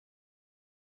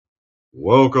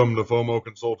Welcome to FOMO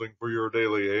Consulting for your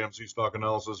daily AMC stock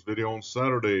analysis video on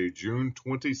Saturday, June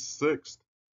 26th.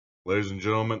 Ladies and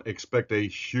gentlemen, expect a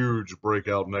huge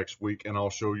breakout next week, and I'll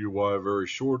show you why very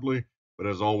shortly. But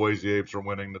as always, the apes are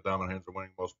winning, the diamond hands are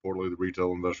winning, most importantly, the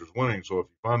retail investors winning. So if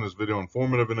you find this video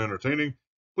informative and entertaining,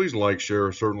 please like,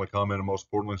 share, certainly comment, and most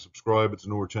importantly, subscribe. It's a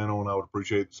newer channel, and I would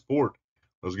appreciate the support.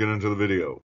 Let's get into the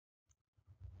video.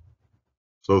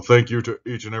 So thank you to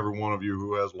each and every one of you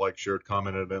who has liked, shared,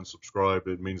 commented, and subscribed.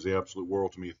 It means the absolute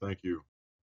world to me. Thank you.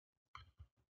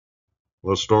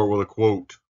 Let's start with a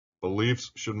quote.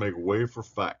 Beliefs should make way for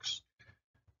facts.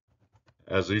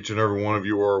 As each and every one of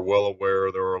you are well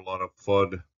aware, there are a lot of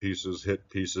FUD pieces, hit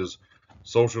pieces,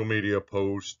 social media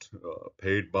posts,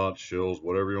 paid bot shills,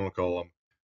 whatever you want to call them,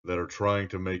 that are trying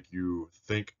to make you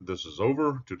think this is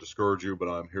over, to discourage you, but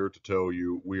I'm here to tell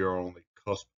you we are on the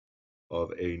cusp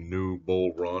of a new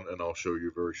bull run, and I'll show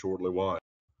you very shortly why.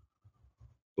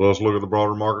 So let's look at the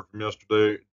broader market from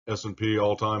yesterday. S&P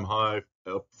all-time high,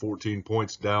 up 14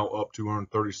 points. Dow up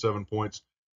 237 points.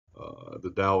 The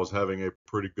Dow was having a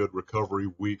pretty good recovery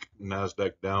week.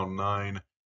 NASDAQ down 9,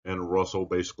 and Russell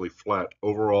basically flat.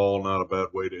 Overall, not a bad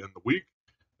way to end the week.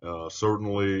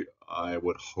 Certainly, I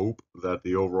would hope that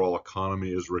the overall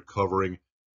economy is recovering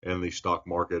and the stock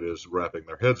market is wrapping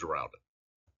their heads around it.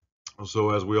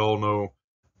 So as we all know,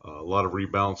 a lot of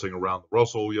rebalancing around the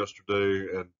Russell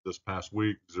yesterday and this past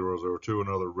week, 002 and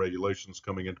other regulations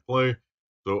coming into play.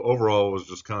 So overall, it was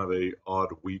just kind of a odd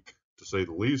week to say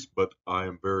the least, but I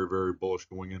am very, very bullish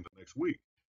going into next week.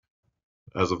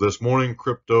 As of this morning,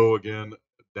 crypto again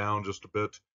down just a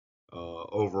bit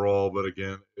overall, but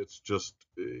again, it's just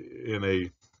in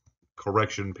a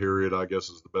correction period, I guess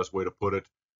is the best way to put it.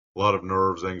 A lot of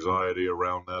nerves, anxiety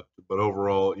around that. But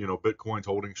overall, Bitcoin's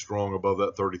holding strong above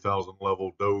that 30,000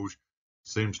 level. Doge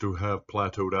seems to have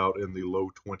plateaued out in the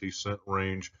low 20-cent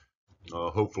range,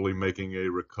 hopefully making a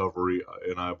recovery,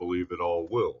 and I believe it all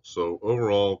will. So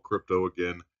overall, crypto,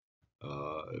 again,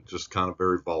 just kind of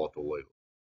very volatile lately.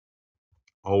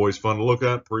 Always fun to look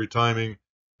at, pre-timing.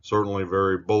 Certainly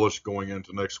very bullish going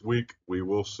into next week. We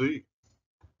will see.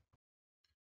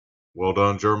 Well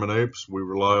done, German apes. We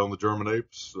rely on the German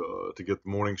apes to get the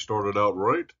morning started out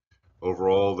right.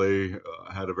 Overall, they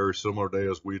had a very similar day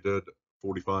as we did,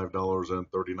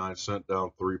 $45.39,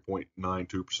 down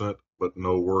 3.92%, but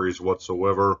no worries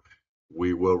whatsoever.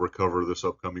 We will recover this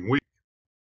upcoming week.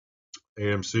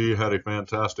 AMC had a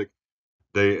fantastic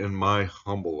day, in my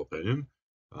humble opinion.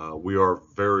 We are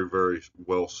very, very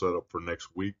well set up for next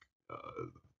week.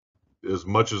 As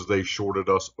much as they shorted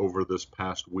us over this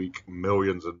past week,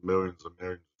 millions and millions and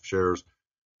millions of shares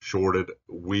shorted,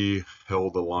 we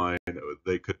held the line.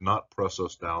 They could not press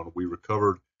us down. We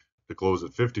recovered to close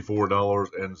at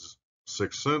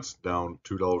 $54.06, down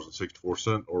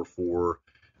 $2.64, or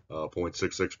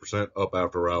 4.66%. Up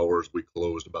after hours, we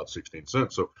closed about 16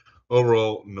 cents. So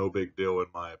overall, no big deal in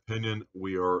my opinion.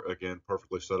 We are, again,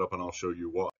 perfectly set up, and I'll show you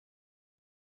why.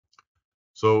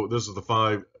 So this is the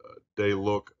 5-day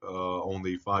look on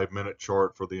the 5-minute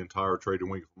chart for the entire trading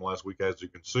week from last week. As you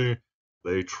can see,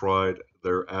 they tried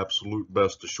their absolute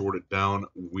best to short it down.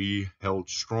 We held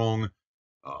strong.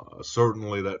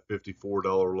 Certainly that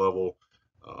 $54 level,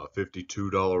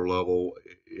 $52 level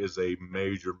is a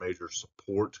major, major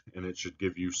support, and it should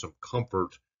give you some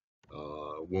comfort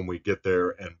when we get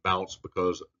there and bounce,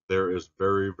 because there is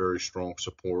very, very strong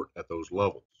support at those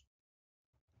levels.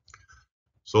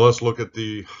 So let's look at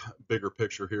the bigger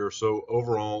picture here. So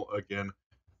overall, again,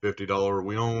 $50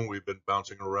 we own. We've been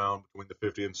bouncing around between the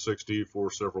 50 and 60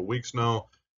 for several weeks now,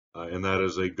 and that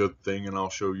is a good thing, and I'll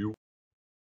show you.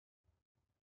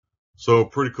 So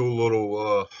pretty cool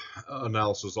little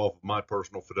analysis off of my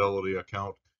personal Fidelity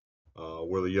account,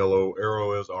 where the yellow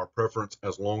arrow is our preference.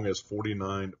 As long as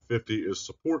 $49.50 is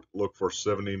support, look for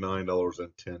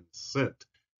 $79.10.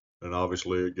 And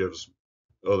obviously it gives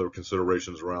other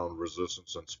considerations around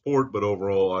resistance and support, but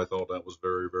overall I thought that was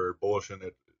very, very bullish, and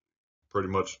it pretty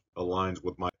much aligns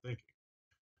with my thinking.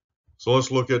 So let's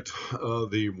look at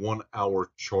the 1-hour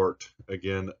chart.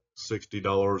 Again,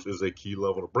 $60 is a key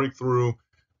level to break through.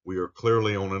 We are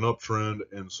clearly on an uptrend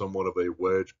and somewhat of a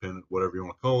wedge, pennant, whatever you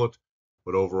want to call it,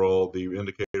 but overall the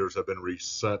indicators have been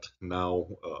reset now,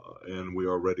 and we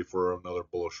are ready for another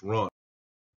bullish run.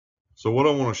 So what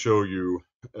I want to show you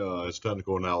is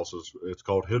technical analysis. It's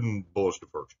called hidden bullish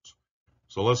divergence.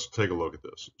 So let's take a look at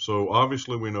this. So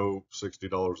obviously we know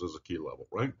 $60 is a key level,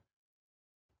 right?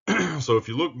 So if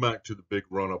you look back to the big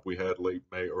run up we had late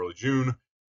May, early June,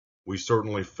 we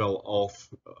certainly fell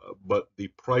off, but the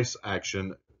price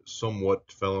action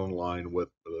somewhat fell in line with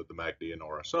the MACD and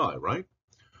RSI, right?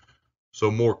 So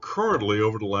more currently,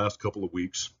 over the last couple of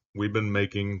weeks, we've been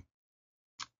making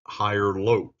higher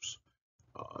lows.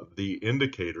 The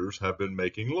indicators have been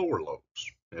making lower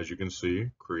lows, as you can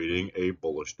see, creating a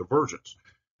bullish divergence.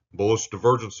 Bullish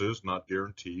divergences, not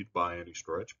guaranteed by any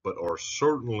stretch, but are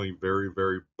certainly very,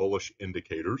 very bullish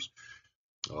indicators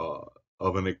uh,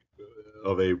 of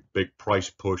a big price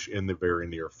push in the very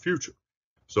near future.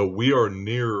 So we are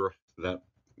near that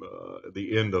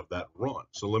the end of that run.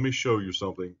 So let me show you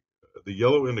something. The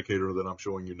yellow indicator that I'm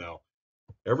showing you now,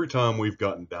 every time we've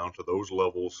gotten down to those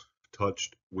levels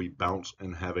touched, we bounce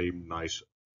and have a nice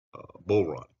bull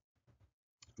run.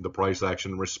 The price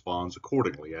action responds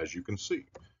accordingly, as you can see.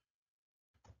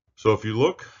 So if you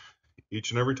look,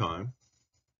 each and every time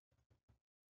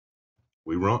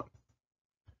we run,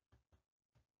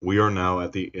 we are now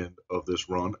at the end of this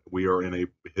run. We are in a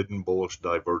hidden bullish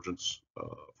divergence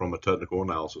from a technical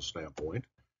analysis standpoint.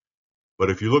 But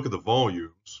if you look at the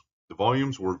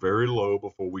volumes were very low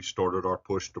before we started our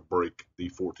push to break the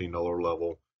 $14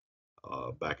 level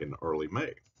back in early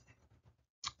May.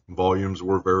 Volumes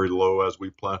were very low as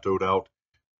we plateaued out,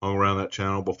 hung around that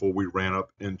channel before we ran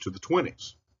up into the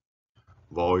 20s.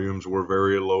 Volumes were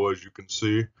very low, as you can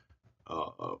see,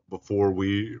 before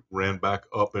we ran back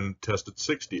up and tested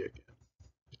 60 again.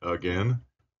 Again,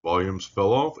 volumes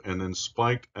fell off and then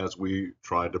spiked as we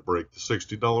tried to break the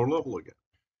 $60 level again.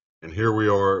 And here we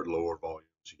are at lower volumes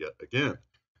yet again.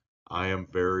 I am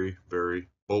very, very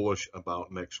bullish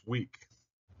about next week.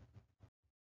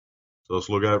 So let's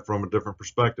look at it from a different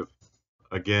perspective.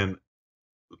 Again,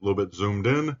 a little bit zoomed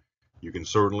in, you can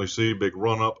certainly see big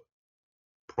run up.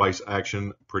 Price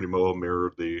action pretty well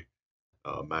mirrored the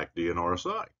MACD and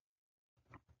RSI.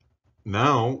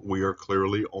 Now we are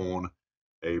clearly on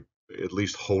at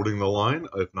least holding the line,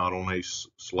 if not on a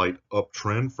slight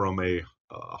uptrend from a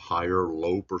higher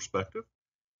low perspective,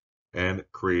 and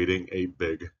creating a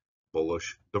big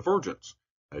bullish divergence.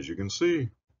 As you can see,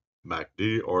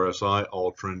 MACD, RSI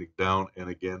all trending down, and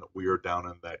again we are down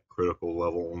in that critical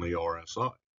level on the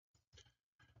RSI.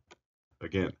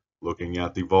 Again, looking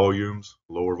at the volumes,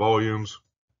 lower volumes,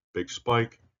 big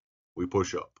spike, we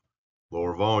push up.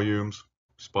 Lower volumes,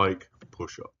 spike,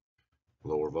 push up.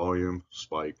 Lower volume,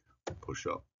 spike, push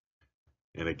up.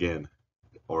 And again,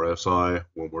 RSI,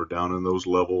 when we're down in those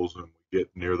levels and we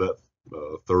get near that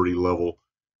 30 level,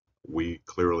 we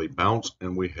clearly bounce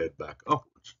and we head back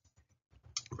upwards.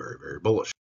 Very, very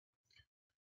bullish.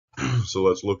 So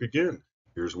let's look again.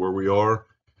 Here's where we are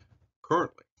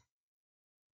currently.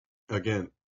 Again,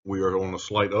 we are on a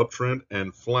slight uptrend,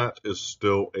 and flat is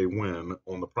still a win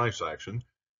on the price action.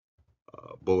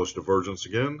 Bullish divergence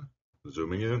again,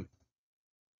 zooming in.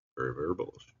 Very, very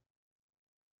bullish.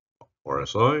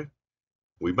 RSI,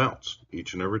 we bounce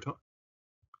each and every time.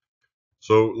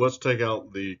 So let's take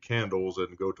out the candles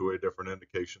and go to a different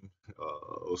indication.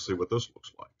 Let's see what this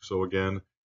looks like. So again,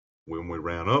 when we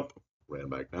ran up, ran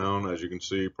back down, as you can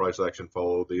see, price action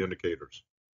followed the indicators.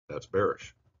 That's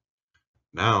bearish.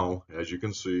 Now, as you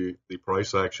can see, the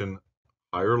price action,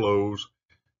 higher lows,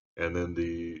 and then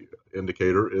the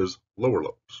indicator is lower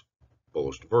lows,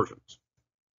 bullish divergence.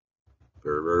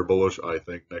 Very, very bullish. I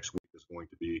think next week is going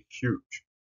to be huge.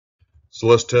 So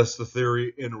let's test the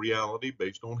theory in reality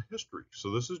based on history.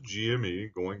 So this is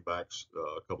GME going back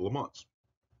a couple of months.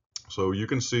 So you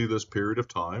can see this period of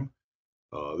time.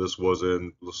 This was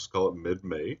in, let's call it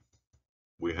mid-May.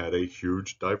 We had a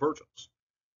huge divergence.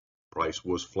 Price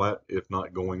was flat, if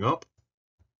not going up.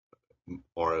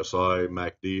 RSI,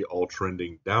 MACD all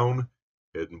trending down.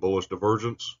 Hidden bullish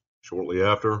divergence. Shortly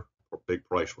after, a big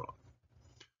price run.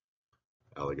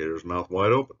 Alligator's mouth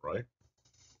wide open, right?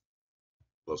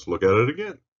 Let's look at it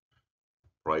again.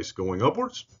 Price going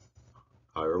upwards,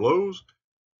 higher lows,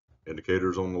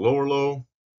 indicators on the lower low,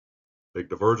 big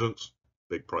divergence,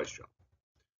 big price jump.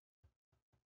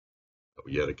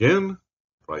 Yet again,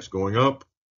 price going up,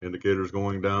 indicators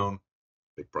going down,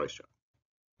 big price jump.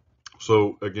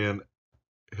 So again,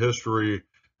 history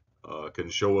can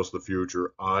show us the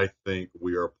future. I think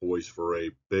we are poised for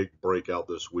a big breakout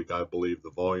this week. I believe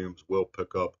the volumes will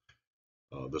pick up.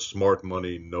 The smart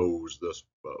money knows this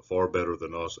far better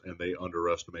than us, and they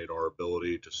underestimate our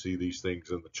ability to see these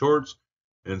things in the charts,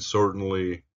 and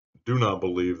certainly do not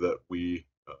believe that we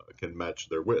can match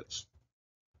their wits.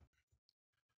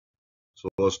 So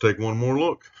let's take one more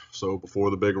look. So before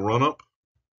the big run up,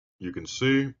 you can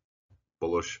see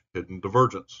bullish hidden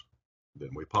divergence.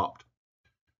 Then we popped.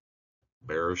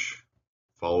 Bearish,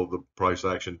 followed the price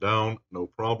action down, no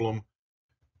problem.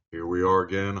 Here we are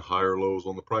again, higher lows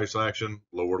on the price action,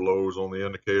 lower lows on the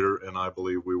indicator, and I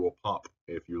believe we will pop.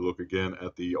 If you look again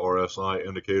at the RSI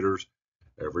indicators,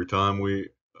 every time we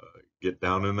get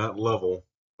down in that level,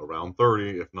 around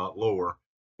 30, if not lower,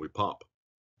 we pop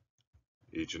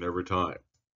each and every time.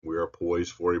 We are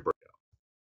poised for a breakout.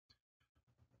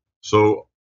 So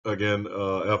again,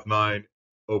 F9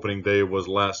 opening day was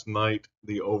last night.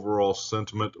 The overall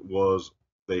sentiment was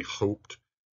they hoped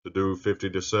to do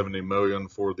 50 to 70 million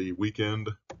for the weekend.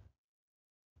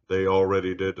 They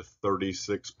already did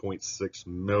 36.6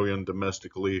 million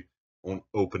domestically on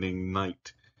opening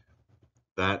night.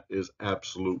 That is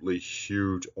absolutely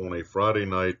huge on a Friday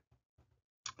night.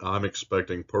 I'm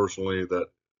expecting personally that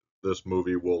this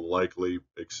movie will likely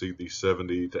exceed the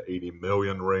 70 to 80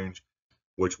 million range,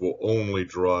 which will only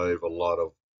drive a lot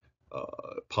of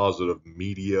positive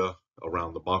media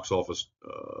around the box office,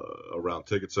 around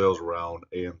ticket sales, around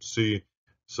AMC,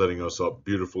 setting us up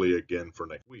beautifully again for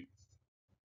next week.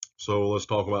 So let's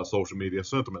talk about social media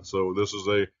sentiment. So this is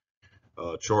a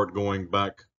chart going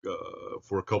back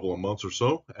for a couple of months or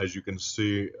so. As you can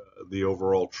see, the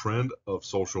overall trend of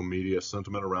social media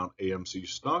sentiment around AMC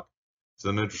stock. It's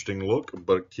an interesting look,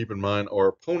 but keep in mind our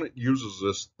opponent uses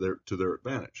this to their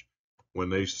advantage. When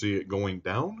they see it going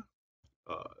down,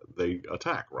 they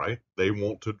attack, right? They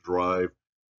want to drive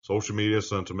social media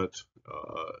sentiment.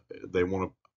 They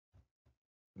want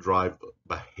to drive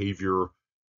behavior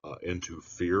into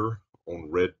fear on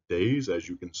red days, as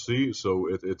you can see. So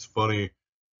it's funny.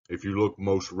 If you look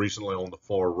most recently on the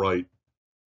far right,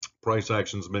 price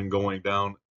action's been going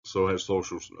down, so has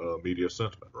social media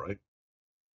sentiment, right?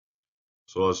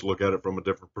 So let's look at it from a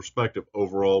different perspective.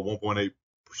 Overall,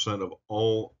 1.8% of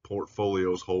all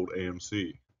portfolios hold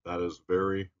AMC. That is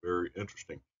very, very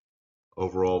interesting.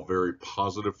 Overall, very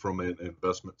positive from an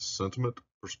investment sentiment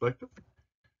perspective.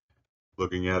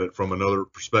 Looking at it from another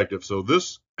perspective. So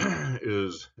this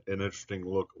is an interesting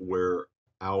look where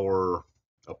our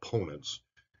opponents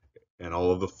and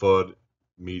all of the FUD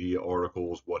media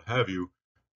articles, what have you,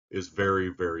 is very,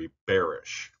 very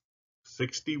bearish.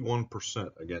 61%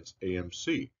 against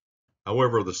AMC.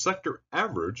 However, the sector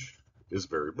average is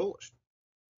very bullish.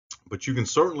 But you can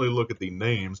certainly look at the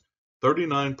names.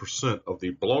 39% of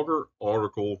the blogger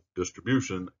article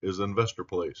distribution is investor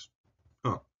plays.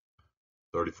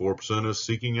 34% is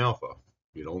seeking alpha.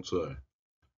 You don't say.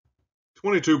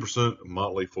 22%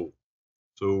 motley fool.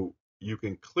 So you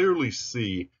can clearly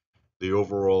see the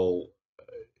overall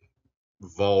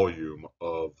volume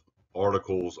of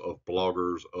articles, of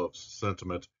bloggers, of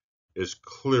sentiment is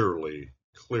clearly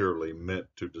meant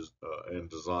to and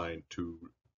designed to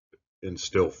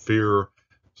instill fear,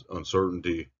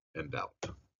 uncertainty, and doubt.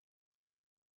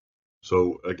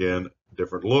 So again,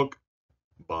 different look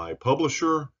by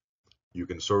publisher. You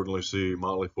can certainly see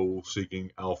Motley Fool,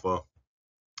 Seeking Alpha,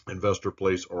 Investor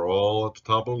Place are all at the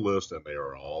top of the list, and they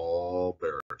are all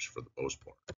bearish for the most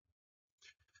part.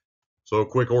 So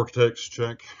quick Ortex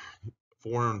check.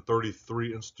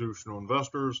 433 institutional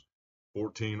investors.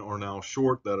 14 are now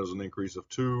short. That is an increase of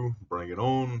 2. Bring it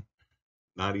on.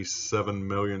 97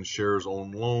 million shares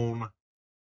on loan.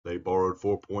 They borrowed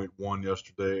 4.1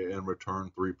 yesterday and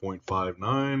returned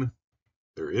 3.59.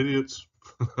 They're idiots.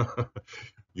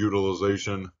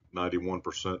 Utilization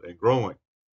 91% and growing.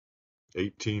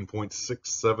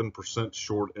 18.67%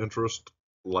 short interest,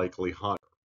 likely higher.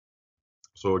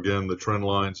 So again, the trend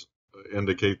lines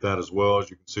indicate that as well. As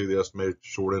you can see, the estimated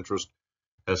short interest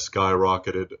has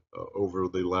skyrocketed over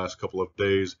the last couple of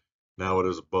days. Now it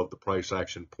is above the price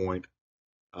action point.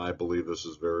 I believe this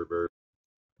is very, very.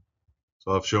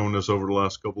 So I've shown this over the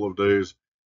last couple of days.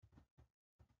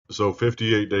 So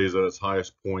 58 days at its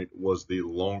highest point was the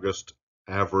longest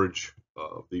average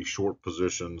of the short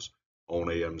positions on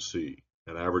AMC,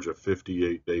 an average of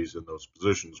 58 days in those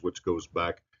positions, which goes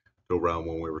back to around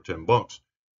when we were 10 bucks.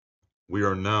 We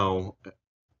are now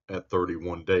at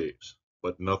 31 days,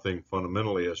 but nothing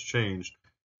fundamentally has changed.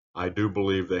 I do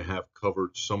believe they have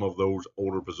covered some of those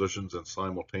older positions and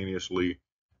simultaneously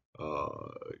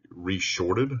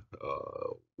reshorted,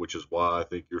 which is why I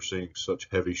think you're seeing such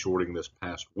heavy shorting this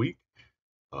past week.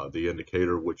 The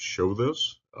indicator would show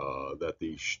this, that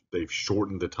they've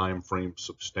shortened the time frame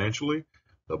substantially.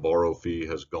 The borrow fee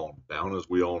has gone down, as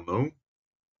we all know,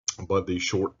 but the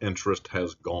short interest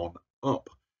has gone up.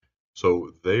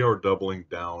 So they are doubling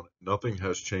down. Nothing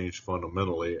has changed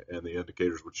fundamentally, and the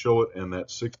indicators would show it. And that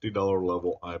 $60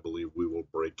 level, I believe we will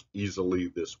break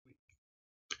easily this week.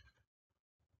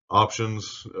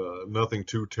 Options, nothing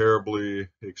too terribly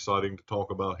exciting to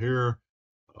talk about here.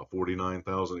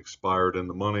 49,000 expired in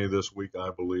the money this week. I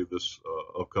believe this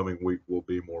upcoming week will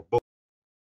be more bullish.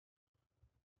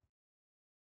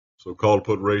 So call to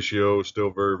put ratio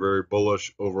still very, very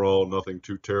bullish. Overall, nothing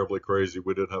too terribly crazy.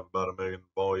 We did have about 1 million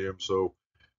volume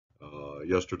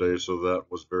yesterday, so that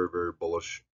was very, very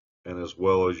bullish. And as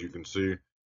well as you can see,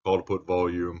 call to put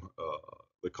volume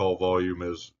the call volume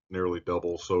is nearly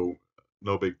double, so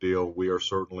no big deal. We are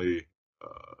certainly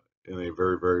in a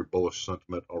very, very bullish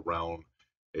sentiment around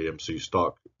AMC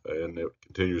stock, and it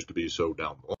continues to be so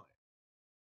down the line.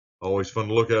 Always fun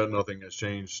to look at. Nothing has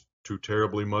changed too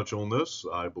terribly much on this.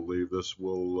 I believe this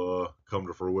will come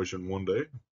to fruition one day,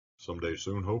 someday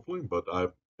soon, hopefully. But I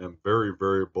am very,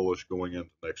 very bullish going into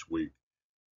next week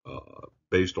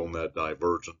based on that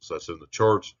divergence that's in the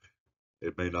charts.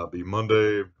 It may not be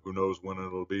Monday. Who knows when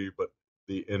it'll be, but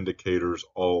the indicators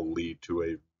all lead to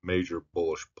a major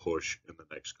bullish push in the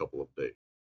next couple of days.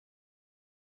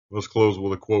 Let's close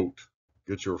with a quote.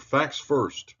 Get your facts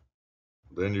first,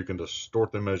 then you can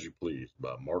distort them as you please,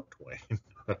 by Mark Twain.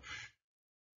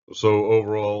 So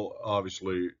overall,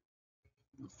 obviously,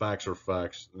 facts are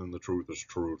facts and the truth is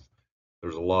truth.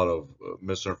 There's a lot of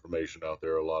misinformation out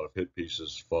there, a lot of hit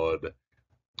pieces, FUD,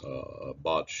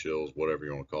 bot shills, whatever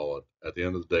you want to call it. At the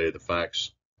end of the day, the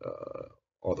facts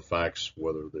are the facts,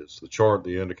 whether it's the chart,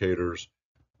 the indicators,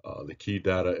 the key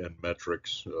data and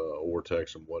metrics, or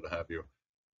text and what have you.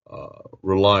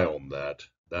 Rely on that.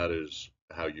 That is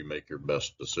how you make your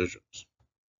best decisions.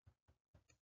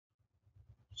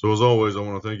 So as always, I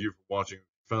want to thank you for watching. If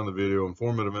you found the video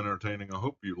informative and entertaining, I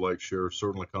hope you like, share,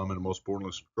 certainly comment, and most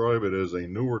importantly, subscribe. It is a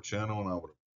newer channel, and I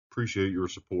would appreciate your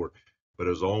support. But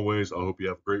as always, I hope you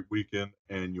have a great weekend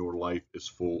and your life is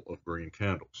full of green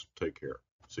candles. Take care.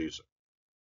 See you soon.